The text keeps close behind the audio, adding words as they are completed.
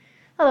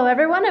Hello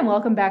everyone and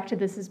welcome back to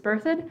This is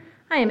Berthoud.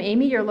 I am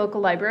Amy, your local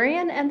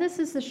librarian, and this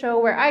is the show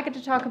where I get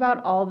to talk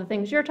about all the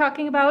things you're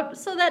talking about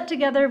so that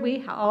together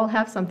we all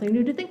have something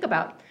new to think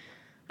about.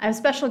 I have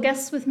special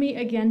guests with me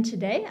again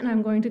today, and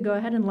I'm going to go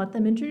ahead and let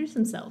them introduce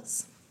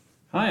themselves.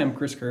 Hi, I'm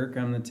Chris Kirk.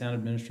 I'm the town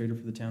administrator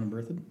for the town of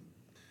Berthoud.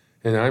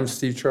 And I'm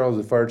Steve Charles,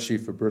 the fire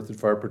chief for Berthoud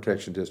Fire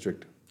Protection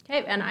District.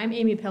 Okay, and I'm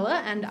Amy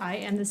Pilla, and I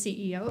am the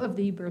CEO of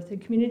the Berthoud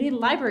Community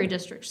Library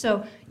District.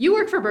 So you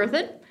work for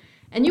Berthoud,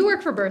 and you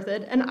work for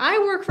Berthoud, and I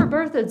work for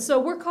Berthoud, so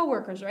we're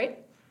co-workers, right?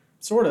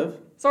 Sort of.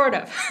 Sort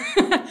of.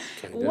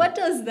 What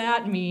does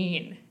that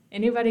mean?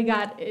 Anybody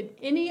got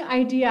any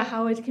idea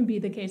how it can be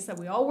the case that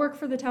we all work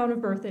for the town of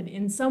Berthoud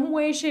in some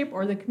way, shape,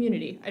 or the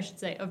community, I should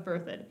say, of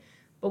Berthoud,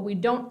 but we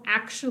don't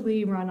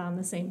actually run on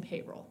the same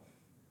payroll?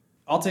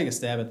 I'll take a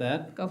stab at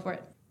that. Go for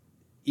it.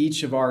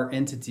 Each of our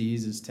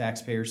entities is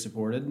taxpayer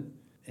supported,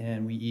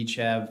 and we each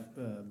have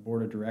a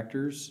board of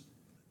directors.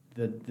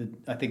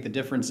 I think the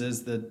difference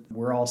is that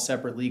we're all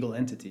separate legal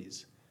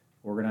entities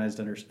organized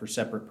for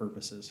separate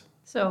purposes.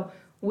 So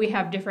we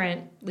have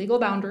different legal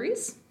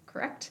boundaries,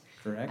 correct?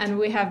 Correct. And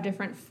we have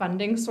different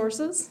funding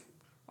sources,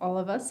 all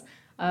of us.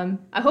 I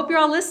hope you're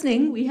all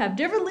listening. We have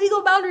different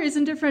legal boundaries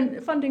and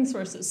different funding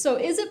sources. So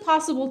is it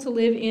possible to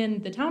live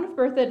in the town of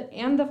Berthoud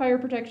and the Fire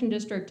Protection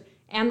District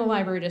and the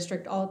Library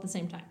District all at the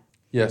same time?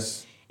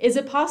 Yes. Is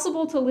it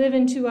possible to live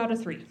in 2 out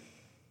of 3?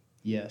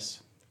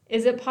 Yes.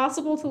 Is it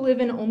possible to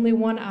live in only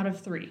 1 out of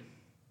 3?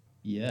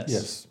 Yes.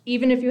 Yes.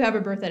 Even if you have a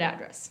Berthoud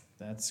address?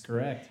 That's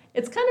correct.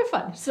 It's kind of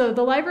fun. So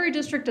the library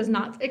district does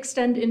not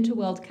extend into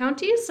Weld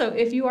County. So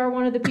if you are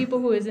one of the people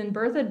who is in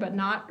Berthoud but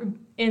not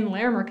in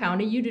Larimer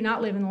County, you do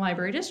not live in the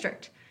library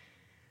district.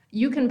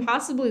 You can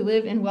possibly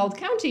live in Weld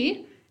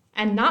County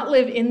and not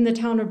live in the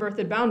town of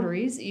Berthoud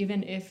boundaries,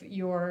 even if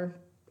your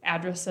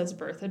address says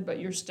Berthoud, but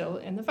you're still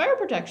in the fire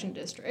protection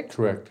district.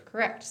 Correct.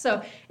 Correct.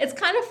 So it's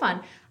kind of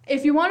fun.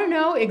 If you want to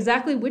know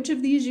exactly which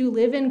of these you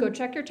live in, go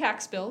check your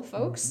tax bill,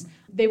 folks.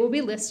 Mm-hmm. They will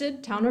be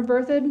listed: town of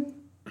Berthoud,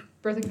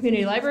 Berthoud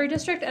Community Library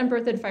District, and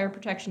Berthoud Fire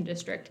Protection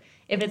District.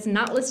 If it's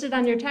not listed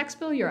on your tax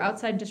bill, you're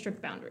outside district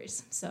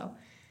boundaries. So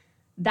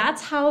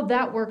that's how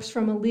that works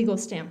from a legal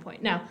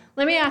standpoint. Now,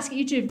 let me ask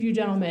each of you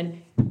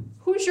gentlemen,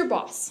 who's your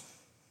boss?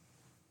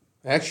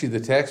 Actually, the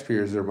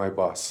taxpayers are my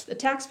boss. The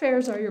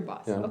taxpayers are your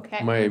boss. Yeah.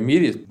 Okay. My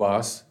immediate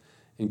boss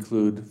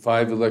include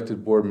 5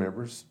 elected board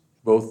members,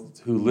 both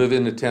who live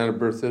in the town of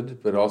Berthoud,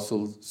 but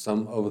also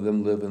some of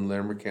them live in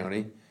Larimer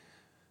County.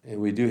 And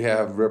we do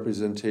have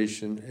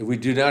representation. We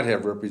do not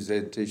have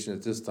representation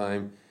at this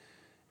time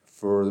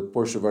for the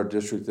portion of our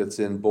district that's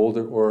in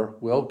Boulder or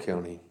Weld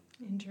County.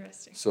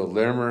 Interesting. So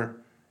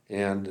Larimer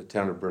and the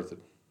town of Berthoud.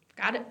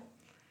 Got it.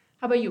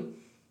 How about you?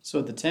 So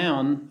at the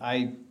town,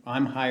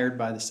 I'm hired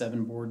by the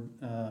 7 board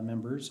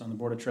members on the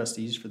board of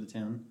trustees for the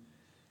town,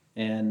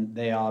 and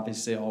they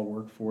obviously all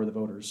work for the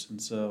voters.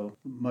 And so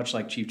much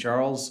like Chief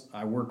Charles,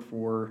 I work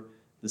for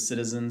the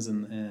citizens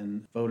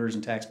and voters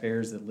and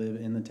taxpayers that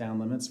live in the town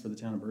limits for the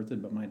town of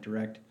Berthoud, but my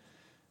direct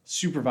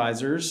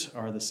supervisors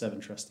are the 7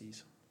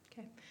 trustees.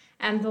 Okay.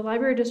 And the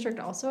library district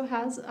also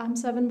has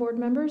 7 board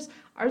members.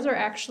 Ours are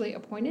actually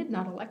appointed,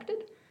 not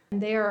elected.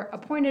 And they are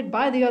appointed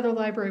by the other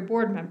library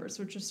board members,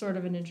 which is sort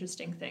of an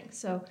interesting thing.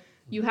 So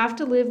you have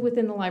to live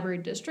within the library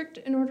district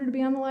in order to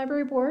be on the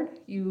library board.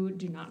 You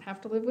do not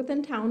have to live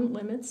within town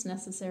limits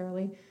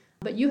necessarily.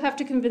 But you have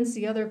to convince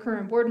the other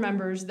current board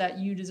members that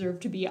you deserve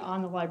to be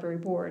on the library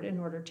board in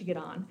order to get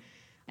on.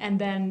 And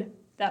then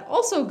that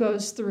also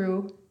goes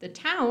through the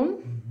town.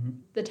 Mm-hmm.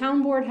 The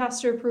town board has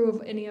to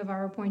approve any of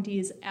our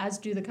appointees, as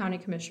do the county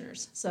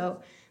commissioners.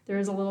 So there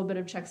is a little bit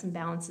of checks and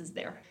balances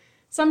there.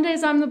 Some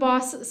days I'm the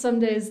boss, some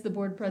days the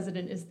board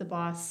president is the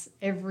boss.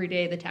 Every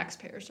day the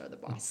taxpayers are the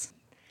boss.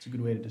 It's a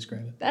good way to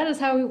describe it. That is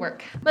how we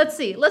work. Let's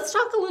see. Let's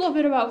talk a little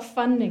bit about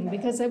funding,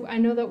 because I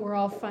know that we're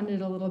all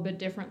funded a little bit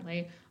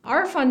differently.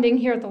 Our funding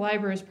here at the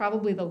library is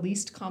probably the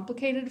least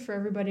complicated for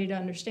everybody to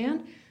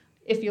understand.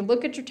 If you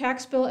look at your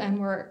tax bill and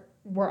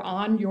we're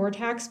on your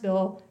tax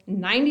bill,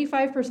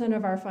 95%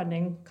 of our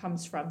funding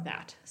comes from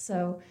that.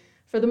 So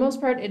for the most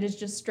part, it is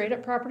just straight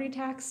up property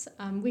tax.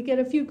 We get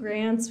a few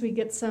grants, we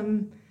get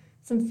some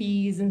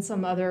fees and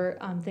some other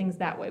things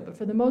that way. But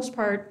for the most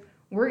part,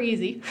 we're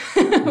easy.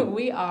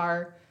 We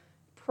are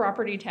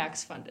property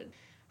tax funded.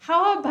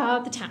 How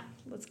about the town?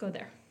 Let's go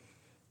there.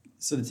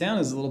 So the town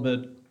is a little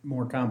bit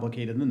more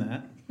complicated than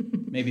that.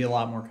 Maybe a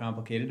lot more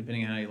complicated,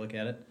 depending on how you look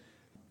at it.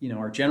 You know,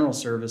 our general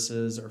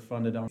services are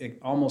funded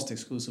almost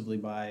exclusively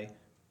by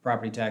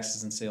property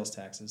taxes and sales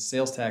taxes.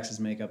 Sales taxes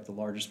make up the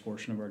largest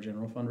portion of our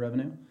general fund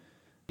revenue.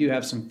 We do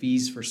have some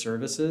fees for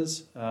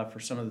services for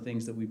some of the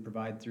things that we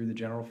provide through the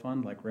general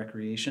fund, like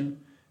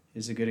recreation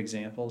is a good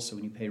example. So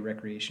when you pay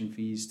recreation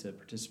fees to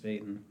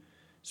participate in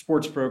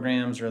sports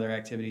programs or other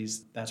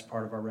activities, that's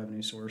part of our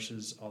revenue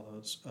sources, although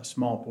it's a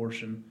small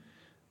portion.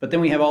 But then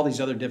we have all these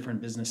other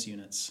different business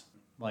units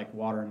like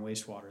water and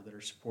wastewater that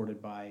are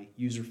supported by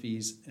user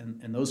fees,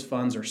 and those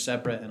funds are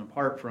separate and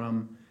apart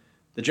from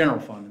the general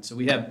fund. And so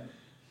we have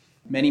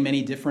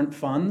many different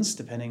funds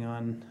depending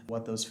on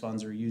what those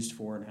funds are used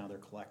for and how they're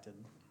collected.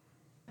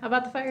 How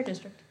about the fire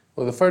district?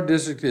 Well, the fire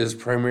district is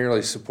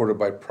primarily supported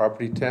by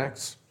property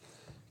tax.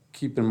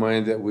 Keep in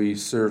mind that we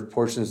serve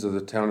portions of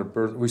the town of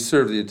Berthoud. We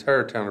serve the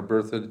entire town of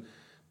Berthoud,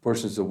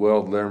 portions of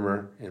Weld,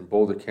 Larimer, and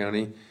Boulder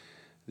County.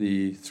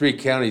 The 3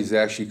 counties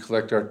actually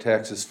collect our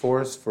taxes for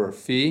us for a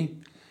fee,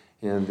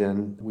 and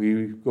then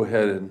we go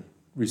ahead and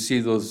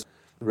receive those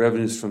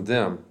revenues from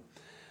them.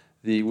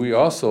 We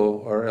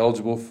also are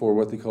eligible for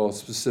what they call a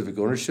specific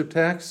ownership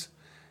tax,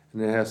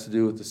 and that has to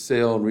do with the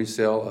sale and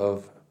resale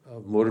of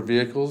motor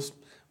vehicles.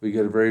 We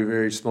get a very,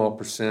 very small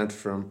percent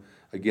from,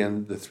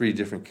 again, the 3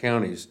 different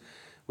counties.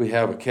 We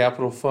have a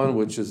capital fund,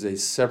 which is a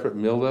separate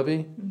mill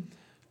levy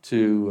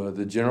to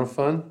the general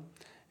fund.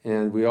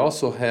 And we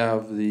also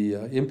have the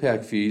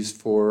impact fees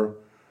for,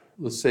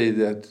 let's say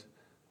that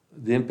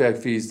the impact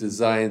fees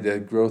designed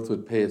that growth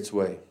would pay its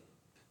way.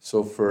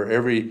 So for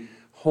every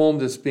home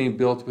that's being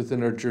built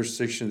within our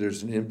jurisdiction,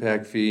 there's an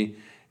impact fee.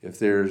 If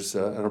there's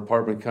an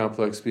apartment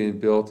complex being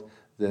built,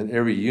 then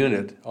every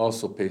unit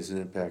also pays an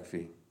impact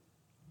fee.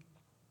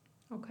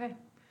 Okay.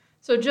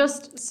 So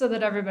just so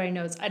that everybody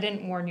knows, I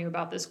didn't warn you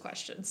about this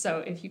question. So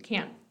if you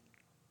can't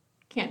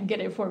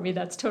get it for me,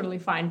 that's totally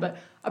fine. But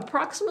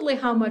approximately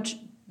how much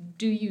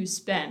do you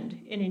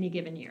spend in any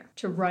given year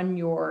to run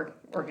your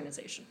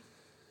organization?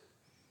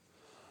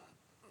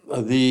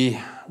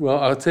 Well,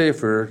 I'll tell you,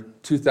 for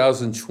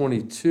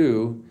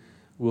 2022,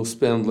 we'll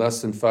spend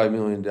less than $5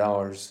 million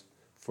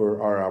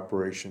for our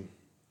operation.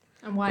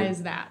 And why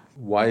is that?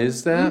 Why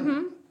is that?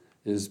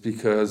 Is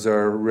because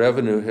our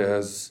revenue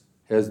has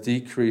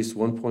decreased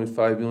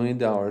 $1.5 million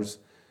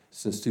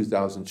since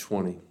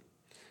 2020.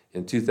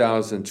 In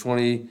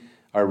 2020,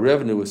 our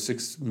revenue was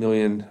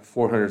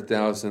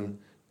 $6,400,000.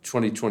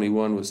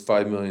 2021 was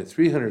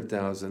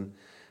 $5,300,000.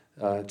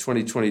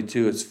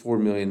 2022, it's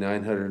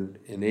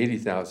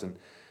 $4,980,000.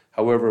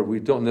 However, we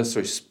don't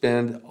necessarily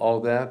spend all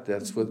that.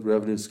 That's what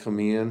revenue's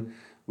coming in.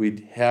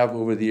 We have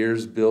over the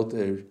years built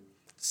a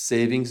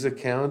savings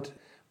account,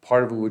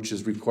 part of it which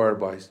is required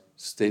by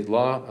state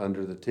law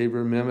under the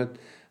Tabor Amendment,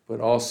 but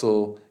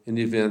also in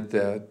the event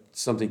that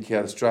something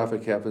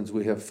catastrophic happens,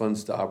 we have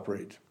funds to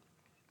operate.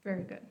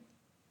 Very good.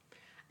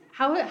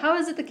 How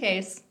is it the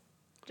case,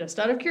 just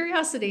out of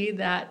curiosity,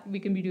 that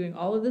we can be doing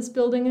all of this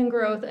building and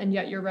growth and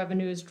yet your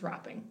revenue is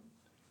dropping?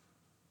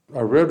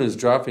 Our revenue is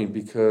dropping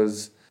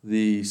because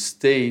the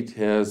state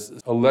has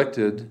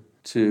elected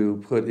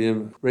to put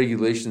in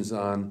regulations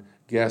on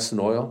gas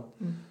and oil.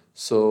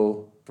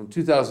 So from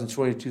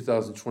 2020 to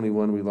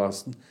 2021, we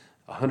lost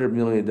 $100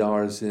 million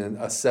in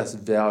assessed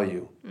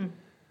value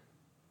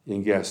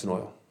in gas and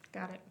oil.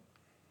 Got it.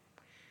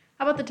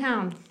 How about the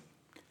town?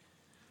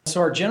 So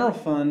our general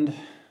fund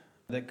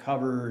that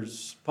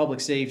covers public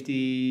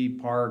safety,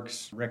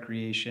 parks,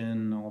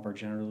 recreation, all of our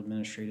general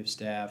administrative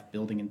staff,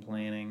 building and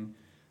planning.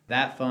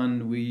 That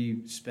fund,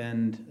 we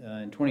spend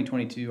in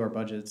 2022, our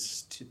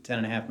budget's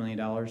 $10.5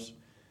 million.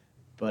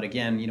 But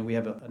again, we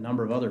have a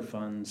number of other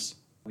funds.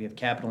 We have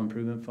capital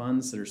improvement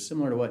funds that are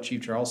similar to what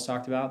Chief Charles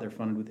talked about. They're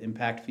funded with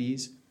impact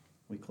fees.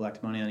 We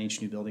collect money on each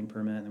new building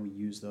permit, and then we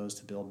use those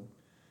to build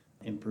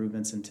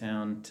improvements in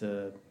town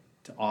to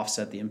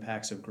offset the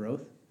impacts of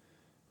growth.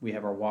 We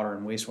have our water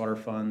and wastewater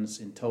funds.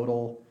 In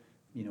total,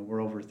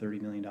 we're over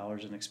 $30 million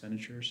in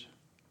expenditures.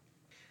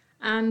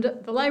 And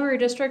the library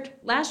district,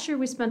 last year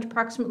we spent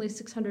approximately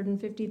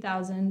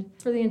 $650,000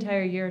 for the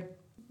entire year.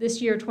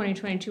 This year,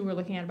 2022, we're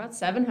looking at about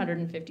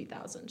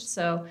 $750,000.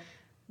 So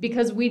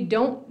because we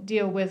don't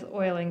deal with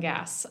oil and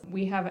gas,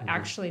 we have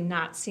actually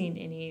not seen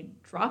any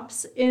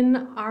drops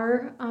in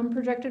our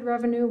projected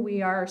revenue.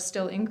 We are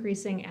still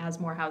increasing as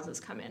more houses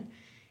come in.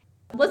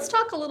 Let's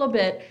talk a little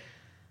bit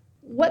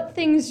what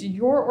things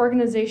your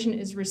organization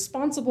is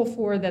responsible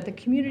for that the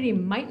community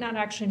might not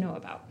actually know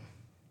about.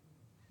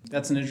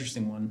 That's an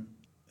interesting one.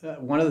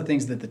 One of the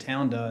things that the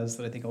town does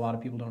that I think a lot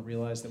of people don't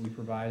realize that we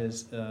provide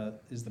is the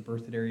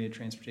Berthoud Area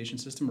Transportation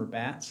System, or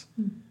BATS.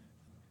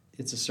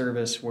 It's a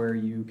service where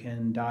you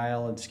can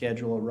dial and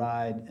schedule a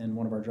ride, and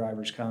one of our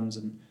drivers comes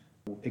and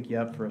will pick you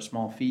up for a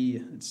small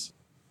fee.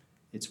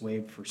 It's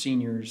waived for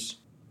seniors.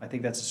 I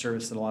think that's a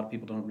service that a lot of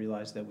people don't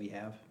realize that we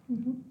have.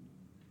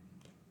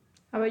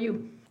 How about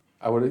you?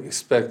 I would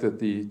expect that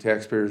the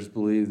taxpayers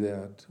believe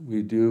that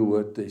we do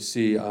what they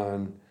see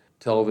on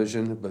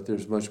television, but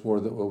there's much more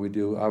than what we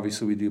do.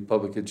 Obviously, we do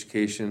public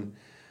education,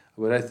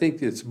 but I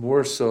think it's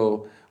more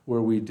so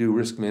where we do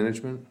risk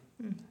management.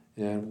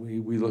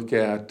 And we look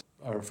at,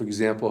 for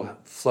example,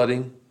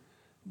 flooding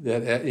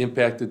that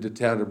impacted the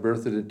town of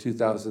Berthoud in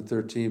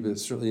 2013, but it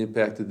certainly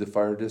impacted the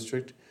fire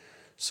district.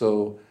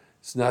 So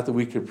it's not that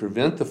we could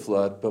prevent the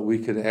flood, but we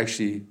could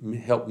actually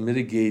help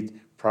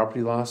mitigate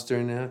property loss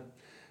during that.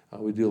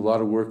 We do a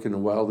lot of work in the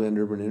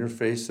wildland-urban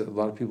interface. A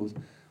lot of people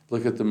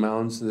look at the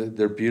mountains,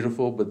 they're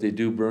beautiful, but they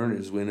do burn,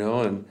 as we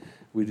know, and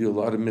we do a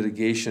lot of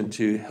mitigation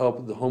to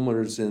help the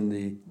homeowners in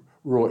the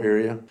rural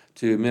area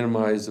to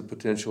minimize the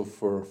potential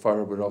for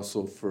fire, but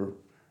also for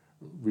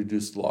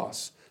reduced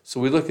loss. So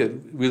we look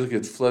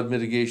at flood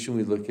mitigation,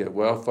 we look at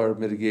wildfire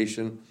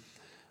mitigation.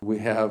 We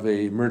have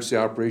a emergency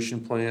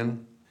operation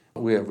plan.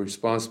 We have a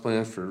response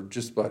plan for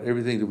just about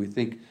everything that we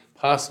think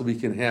possibly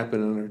can happen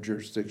in our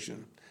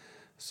jurisdiction.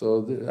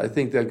 So I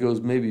think that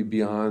goes maybe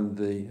beyond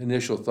the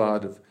initial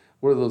thought of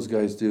what do those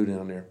guys do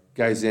down there?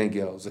 Guys and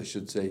gals, I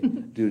should say,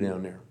 do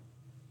down there.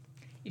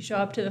 You show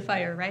up to the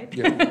fire, right?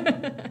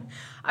 Yeah.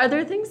 Are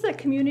there things that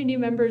community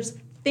members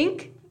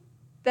think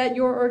that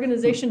your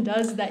organization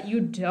does that you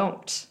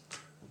don't?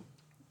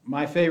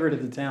 My favorite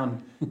of the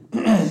town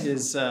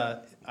is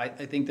I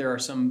think there are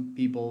some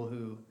people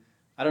who,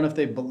 I don't know if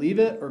they believe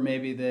it or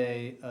maybe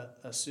they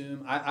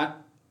assume.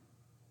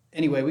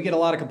 Anyway, we get a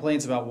lot of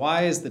complaints about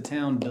why is the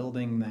town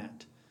building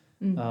that?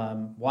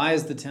 Why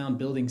is the town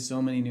building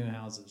so many new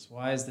houses?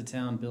 Why is the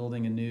town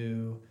building a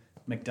new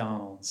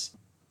McDonald's?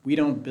 We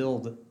don't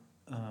build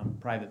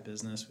private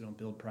business. We don't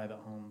build private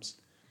homes.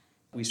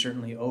 We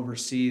certainly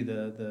oversee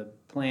the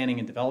planning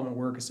and development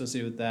work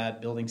associated with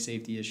that, building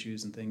safety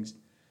issues and things.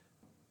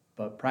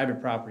 But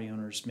private property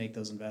owners make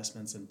those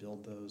investments and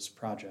build those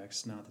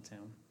projects, not the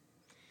town.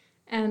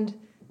 And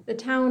the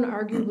town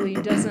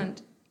arguably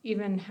doesn't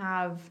even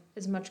have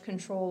as much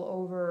control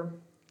over,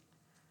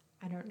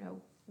 I don't know,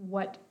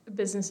 what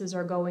businesses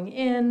are going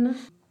in.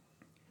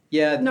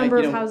 Yeah, Number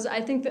of houses.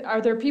 I think that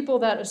are there people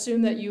that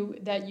assume that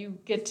you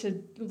get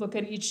to look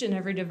at each and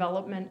every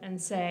development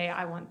and say,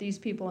 I want these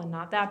people and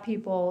not that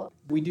people.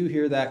 We do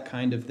hear that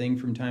kind of thing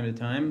from time to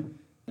time.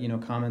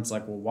 Comments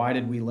like, well, why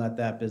did we let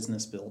that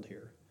business build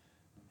here?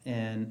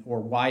 Or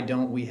why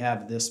don't we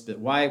have this bit?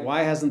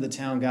 Why hasn't the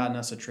town gotten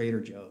us a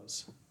Trader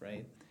Joe's,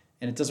 right?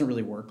 And it doesn't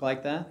really work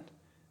like that.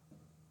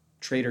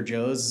 Trader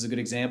Joe's is a good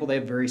example. They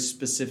have very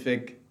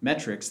specific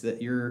metrics that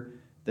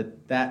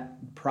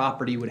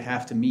property would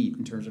have to meet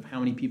in terms of how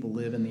many people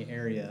live in the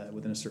area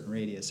within a certain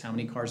radius, how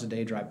many cars a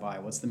day drive by,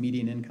 what's the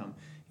median income.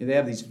 They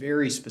have these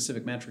very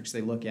specific metrics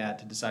they look at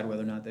to decide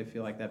whether or not they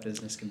feel like that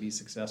business can be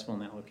successful in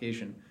that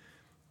location.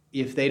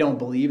 If they don't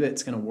believe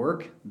it's going to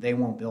work, they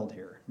won't build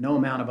here. No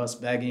amount of us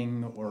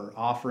begging or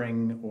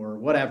offering or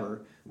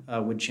whatever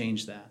would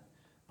change that.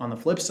 On the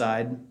flip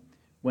side,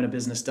 when a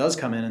business does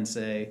come in and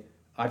say,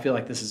 I feel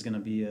like this is going to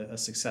be a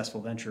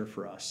successful venture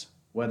for us,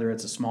 whether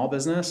it's a small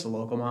business, a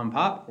local mom and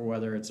pop, or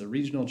whether it's a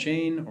regional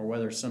chain, or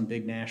whether it's some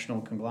big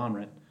national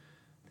conglomerate.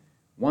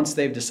 Once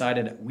they've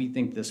decided we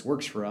think this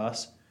works for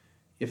us,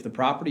 if the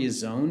property is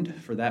zoned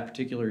for that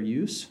particular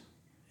use,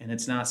 and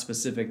it's not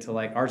specific to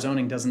our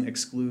zoning doesn't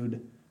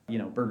exclude,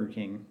 Burger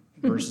King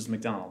versus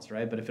McDonald's,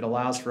 right? But if it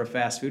allows for a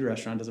fast food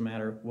restaurant, doesn't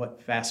matter what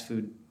fast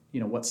food,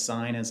 what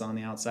sign is on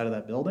the outside of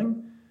that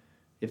building.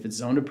 If it's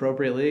zoned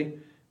appropriately,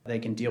 they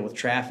can deal with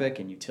traffic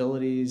and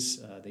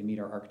utilities. They meet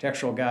our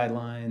architectural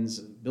guidelines,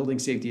 building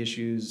safety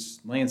issues,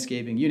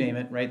 landscaping, you name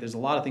it, right? There's a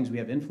lot of things we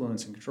have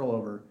influence and control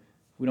over.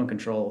 We don't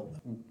control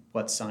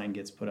what sign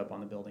gets put up on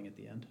the building at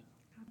the end.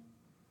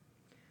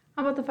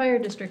 How about the fire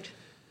district?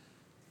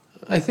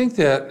 I think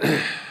that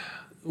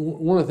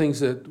one of the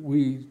things that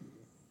we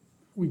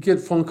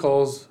get phone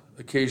calls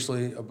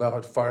occasionally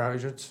about fire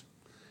hydrants.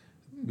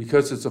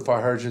 Because it's a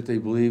fire hydrant, they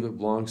believe it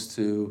belongs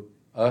to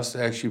us,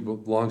 actually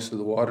belongs to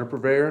the water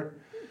purveyor.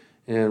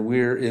 And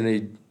we're in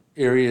an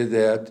area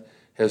that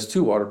has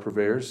two water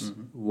purveyors.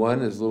 Mm-hmm.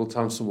 One is Little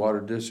Thompson Water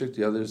District,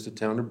 the other is the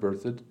town of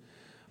Berthoud.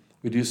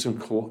 We do some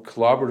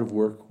collaborative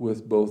work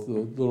with both the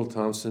Little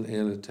Thompson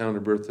and the town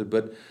of Berthoud,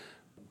 but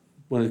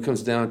when it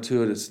comes down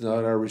to it, it's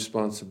not our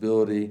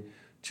responsibility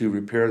to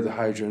repair the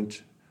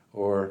hydrant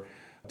or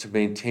to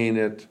maintain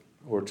it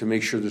or to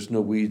make sure there's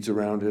no weeds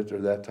around it or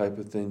that type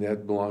of thing.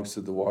 That belongs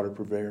to the water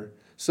purveyor.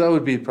 So that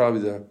would be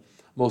probably the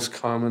most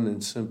common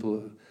and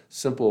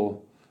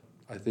simple,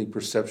 I think,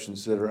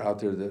 perceptions that are out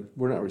there that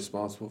we're not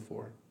responsible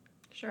for.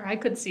 Sure, I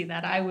could see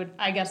that.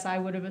 I guess I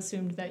would have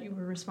assumed that you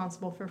were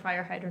responsible for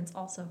fire hydrants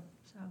also.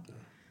 So,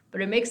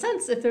 but it makes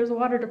sense if there's a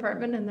water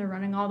department and they're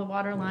running all the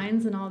water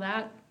lines and all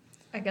that.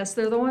 I guess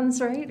they're the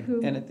ones, right?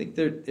 And I think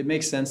it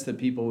makes sense that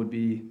people would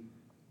be,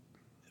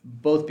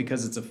 both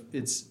because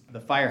it's the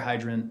fire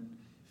hydrant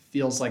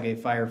feels like a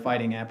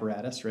firefighting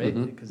apparatus, right?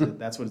 Mm-hmm. Because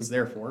that's what it's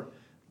there for.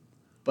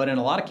 But in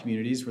a lot of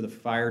communities where the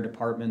fire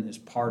department is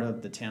part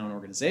of the town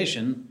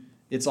organization,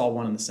 it's all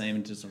one and the same.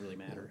 It doesn't really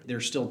matter.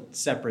 There's still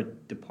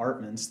separate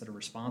departments that are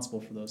responsible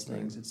for those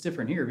things. Right. It's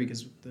different here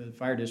because the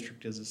fire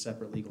district is a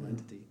separate legal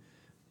entity.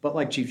 But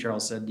like Chief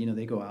Charles said,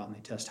 they go out and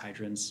they test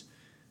hydrants.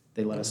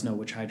 They let us know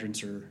which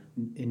hydrants are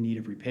in need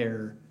of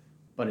repair,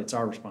 but it's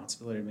our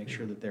responsibility to make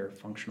sure that they're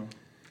functional.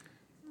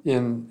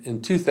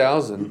 In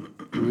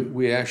 2000,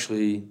 we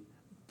actually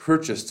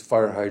purchased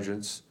fire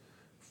hydrants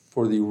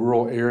for the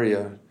rural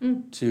area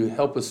to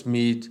help us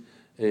meet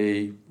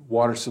a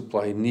water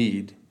supply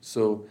need.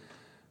 So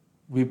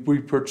we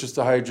purchased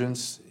the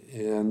hydrants,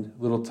 and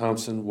Little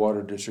Thompson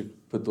Water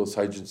District put those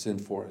hydrants in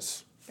for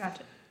us.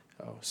 Gotcha.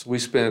 So we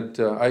spent,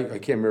 I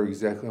can't remember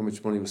exactly how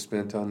much money was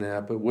spent on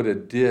that, but what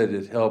it did,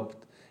 it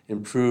helped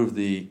improve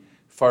the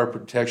fire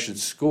protection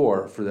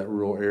score for that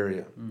rural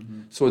area.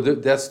 Mm-hmm. So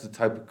that's the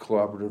type of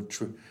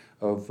collaborative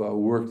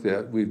work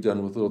that we've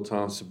done with Little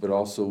Thompson, but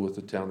also with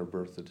the town of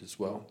Berthoud as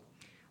well.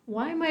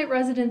 Why might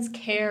residents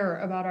care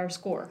about our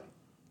score?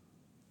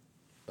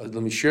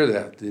 let me share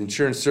that. The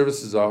Insurance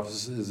Services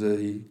Office is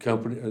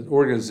an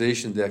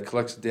organization that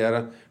collects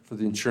data for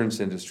the insurance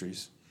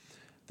industries.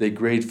 They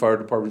grade fire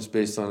departments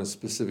based on a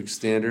specific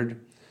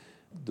standard.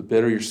 The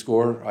better your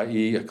score,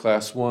 i.e. a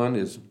Class 1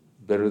 is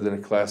better than a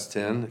Class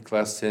 10. A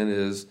Class 10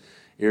 is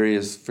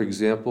areas, for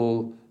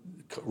example,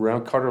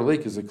 around Carter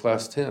Lake is a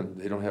Class 10.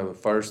 They don't have a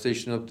fire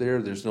station up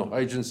there. There's no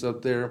hydrants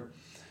up there.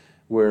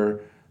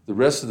 Where the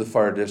rest of the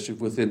fire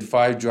district, within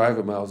 5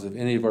 drive miles of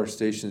any of our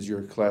stations, you're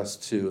a Class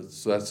 2.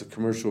 So that's a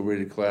commercial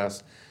rated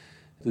class.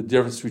 The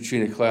difference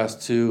between a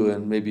Class 2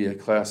 and maybe a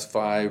Class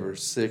 5 or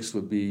 6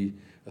 would be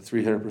a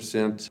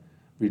 300%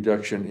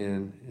 reduction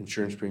in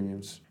insurance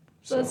premiums.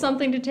 So that's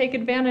something to take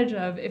advantage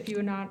of if you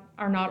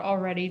are not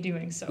already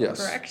doing so,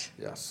 Yes. correct?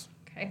 Yes.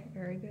 Okay,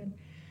 very good.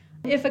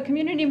 If a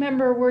community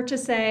member were to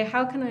say,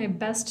 how can I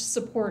best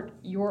support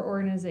your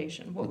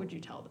organization, what would you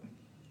tell them?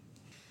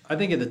 I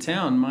think at the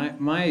town,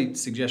 my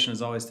suggestion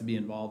is always to be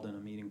involved in a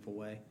meaningful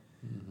way.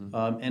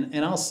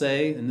 And I'll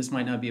say, and this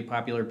might not be a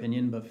popular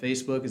opinion, but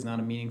Facebook is not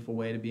a meaningful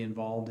way to be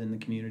involved in the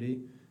community.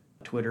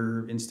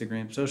 Twitter,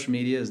 Instagram, social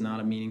media is not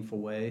a meaningful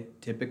way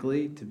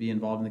typically to be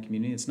involved in the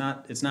community. It's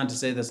not to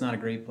say that's not a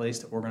great place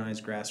to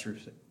organize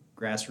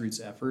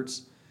grassroots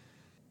efforts,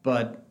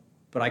 but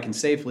I can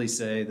safely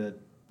say that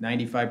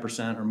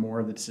 95% or more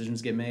of the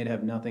decisions get made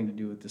have nothing to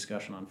do with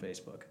discussion on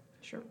Facebook.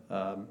 Sure.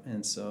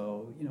 And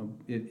so,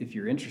 if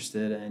you're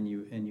interested and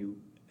you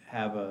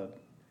have a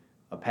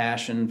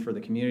passion for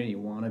the community, you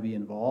want to be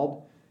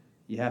involved,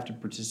 you have to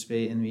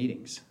participate in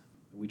meetings.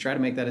 We try to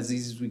make that as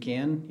easy as we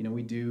can.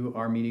 We do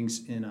our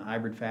meetings in a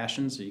hybrid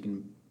fashion, so you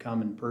can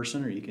come in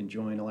person or you can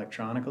join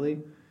electronically.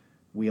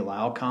 We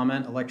allow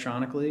comment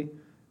electronically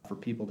for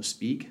people to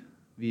speak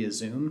via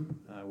Zoom,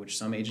 which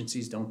some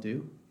agencies don't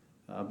do.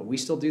 But we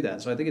still do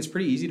that. So I think it's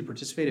pretty easy to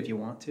participate if you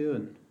want to,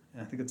 and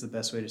I think that's the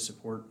best way to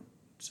support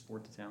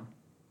the town.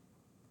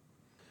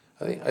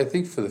 I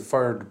think for the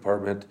fire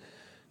department,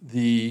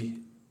 the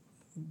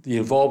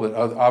involvement,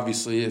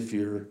 obviously, if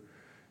you're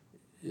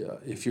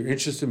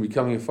interested in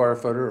becoming a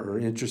firefighter or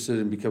interested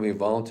in becoming a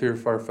volunteer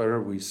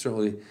firefighter, we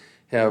certainly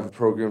have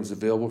programs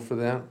available for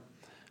that.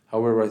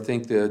 However, I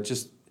think that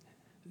just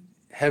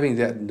having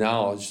that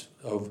knowledge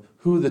of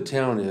who the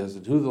town is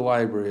and who the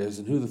library is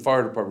and who the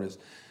fire department is,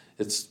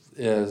 it's,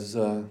 as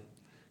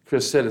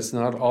Chris said, it's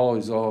not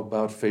always all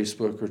about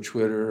Facebook or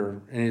Twitter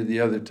or any of the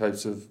other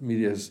types of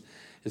media.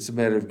 It's a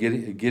matter of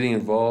getting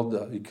involved.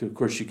 Of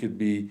course, you could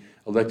be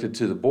elected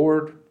to the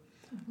board.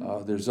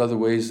 There's other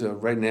ways.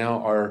 Right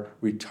now, our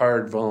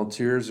retired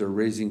volunteers are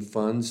raising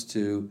funds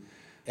to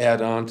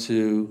add on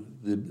to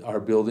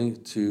our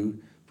building to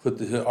put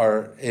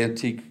our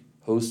antique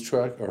hose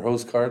truck or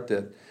hose cart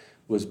that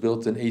was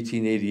built in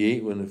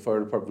 1888 when the fire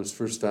department was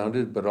first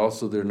founded, but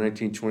also their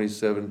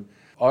 1927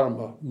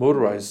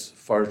 motorized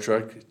fire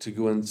truck to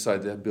go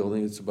inside that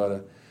building. It's about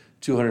a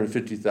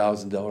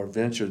 $250,000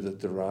 venture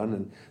that they're on,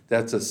 and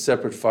that's a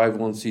separate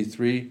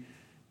 501c3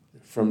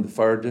 from the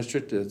fire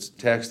district. Its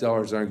tax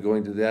dollars aren't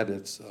going to that.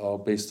 It's all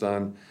based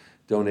on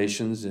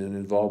donations and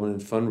involvement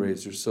in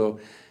fundraisers. So,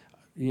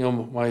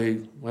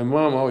 my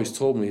mom always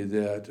told me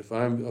that if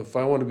I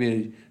want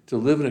to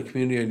live in a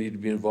community, I need to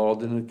be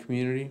involved in a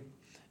community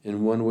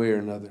in one way or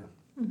another.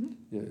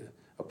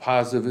 A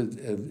positive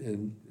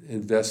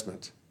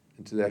investment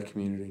into that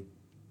community.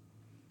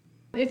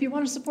 If you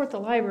want to support the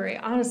library,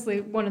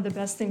 honestly, one of the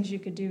best things you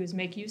could do is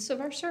make use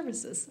of our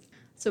services.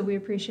 So we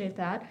appreciate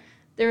that.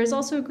 There is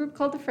also a group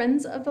called the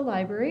Friends of the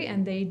Library,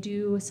 and they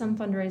do some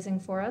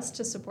fundraising for us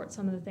to support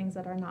some of the things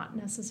that are not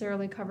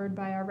necessarily covered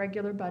by our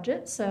regular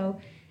budget. So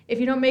if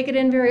you don't make it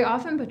in very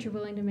often, but you're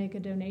willing to make a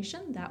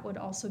donation, that would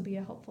also be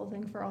a helpful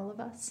thing for all of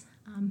us.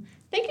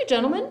 Thank you,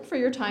 gentlemen, for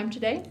your time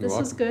today. This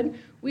was good.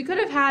 We could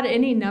have had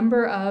any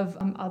number of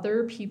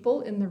other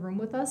people in the room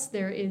with us.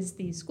 There is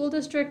the school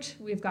district.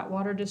 We've got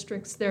water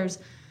districts. There's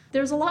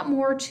a lot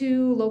more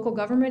to local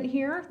government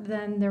here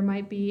than there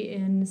might be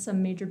in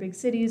some major big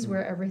cities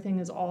where everything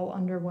is all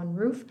under one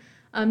roof.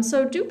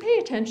 So do pay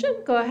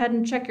attention. Go ahead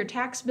and check your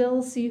tax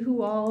bill, see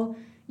who all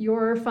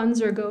your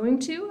funds are going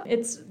to.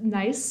 It's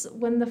nice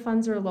when the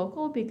funds are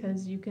local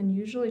because you can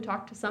usually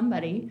talk to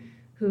somebody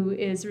who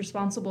is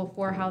responsible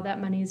for how that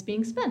money is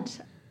being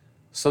spent.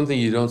 Something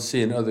you don't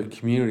see in other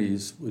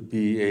communities would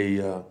be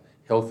a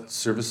health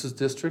services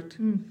district.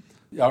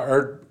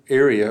 Our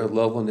area,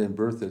 Loveland and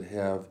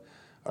Berthoud,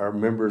 our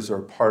members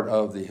are part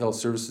of the health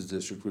services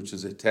district, which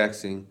is a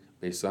taxing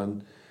based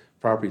on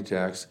property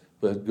tax,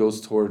 but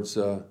goes towards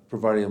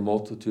providing a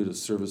multitude of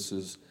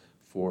services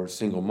for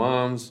single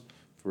moms,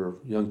 for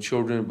young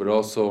children, but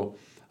also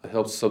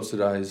helps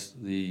subsidize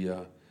the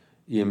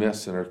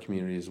EMS in our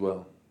community as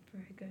well.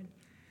 Very good.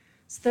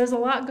 So there's a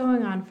lot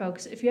going on,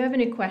 folks. If you have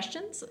any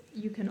questions,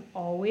 you can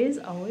always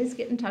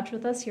get in touch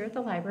with us here at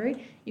the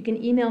library. You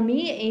can email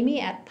me, Amy,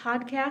 at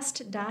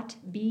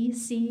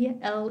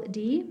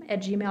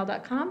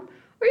podcast.bcld@gmail.com,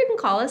 or you can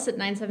call us at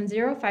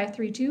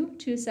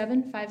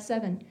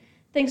 970-532-2757.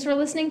 Thanks for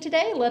listening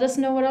today. Let us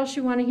know what else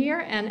you want to hear.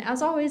 And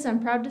as always, I'm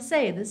proud to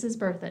say this is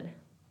Berthoud.